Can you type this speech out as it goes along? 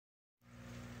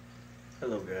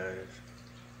Hello guys,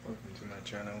 welcome to my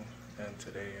channel, and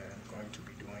today I'm going to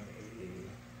be doing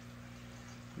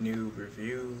a new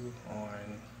review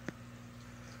on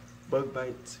bug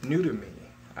bites new to me.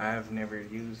 I've never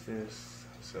used this,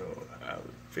 so I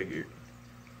figured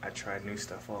I try new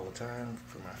stuff all the time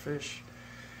for my fish,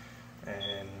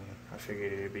 and I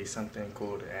figured it'd be something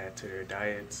cool to add to their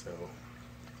diet, so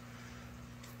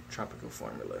tropical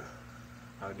formula.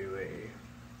 I'll do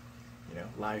a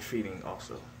live feeding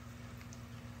also.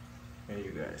 And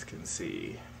you guys can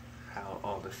see how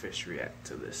all the fish react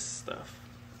to this stuff.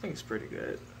 I think it's pretty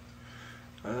good.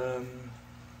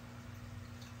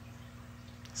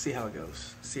 See how it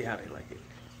goes. See how they like it.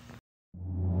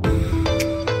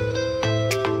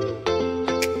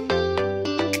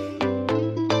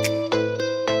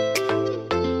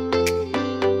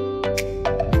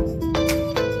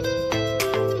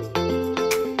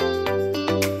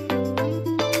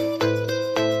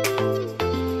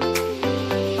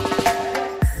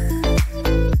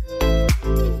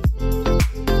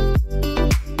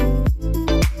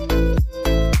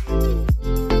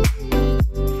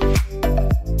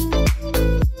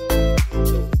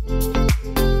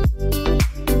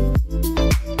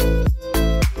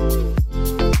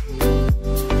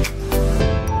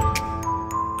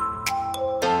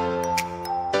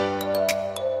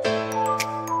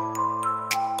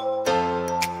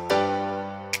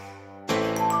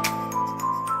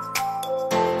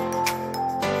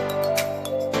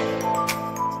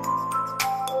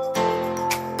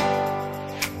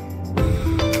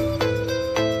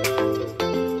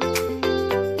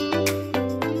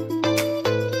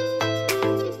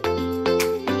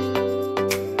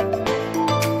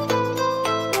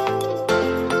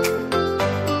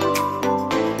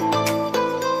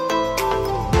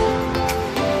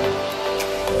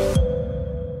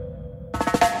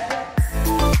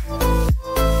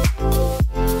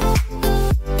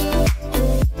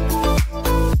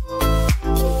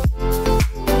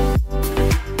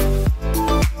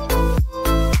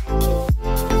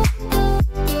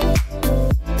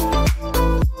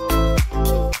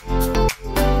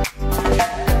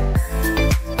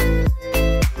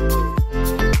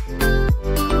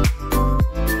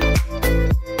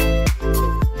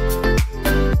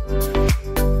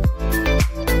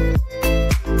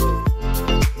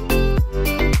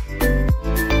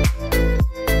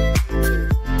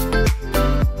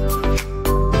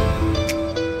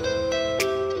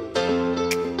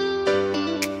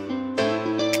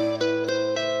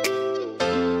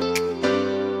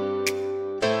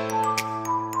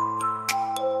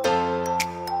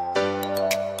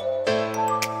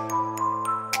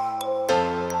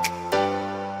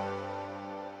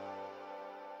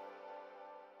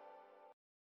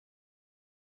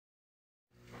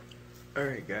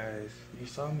 Alright guys, you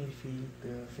saw me feed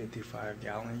the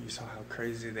 55-gallon. You saw how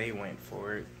crazy they went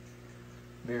for it.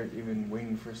 They're even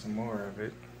waiting for some more of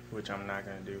it, which I'm not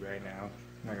going to do right now.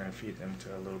 I'm not going to feed them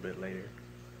till a little bit later.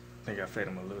 I think I fed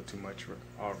them a little too much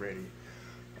already.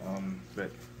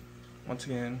 But once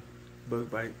again, bug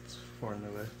bites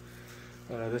formula.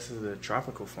 This is the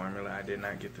tropical formula. I did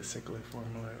not get the cichlid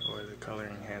formula or the color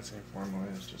enhancing formula.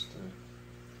 It's just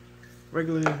a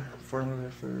regular formula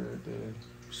for the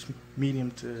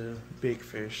medium to big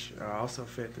fish. I also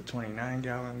fed the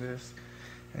 29-gallon this,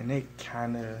 and they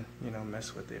kind of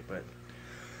mess with it, but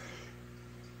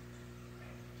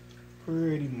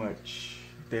pretty much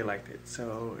they liked it.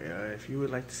 So if you would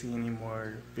like to see any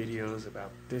more videos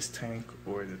about this tank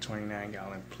or the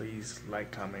 29-gallon, please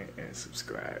like, comment, and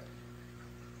subscribe.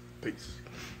 Peace.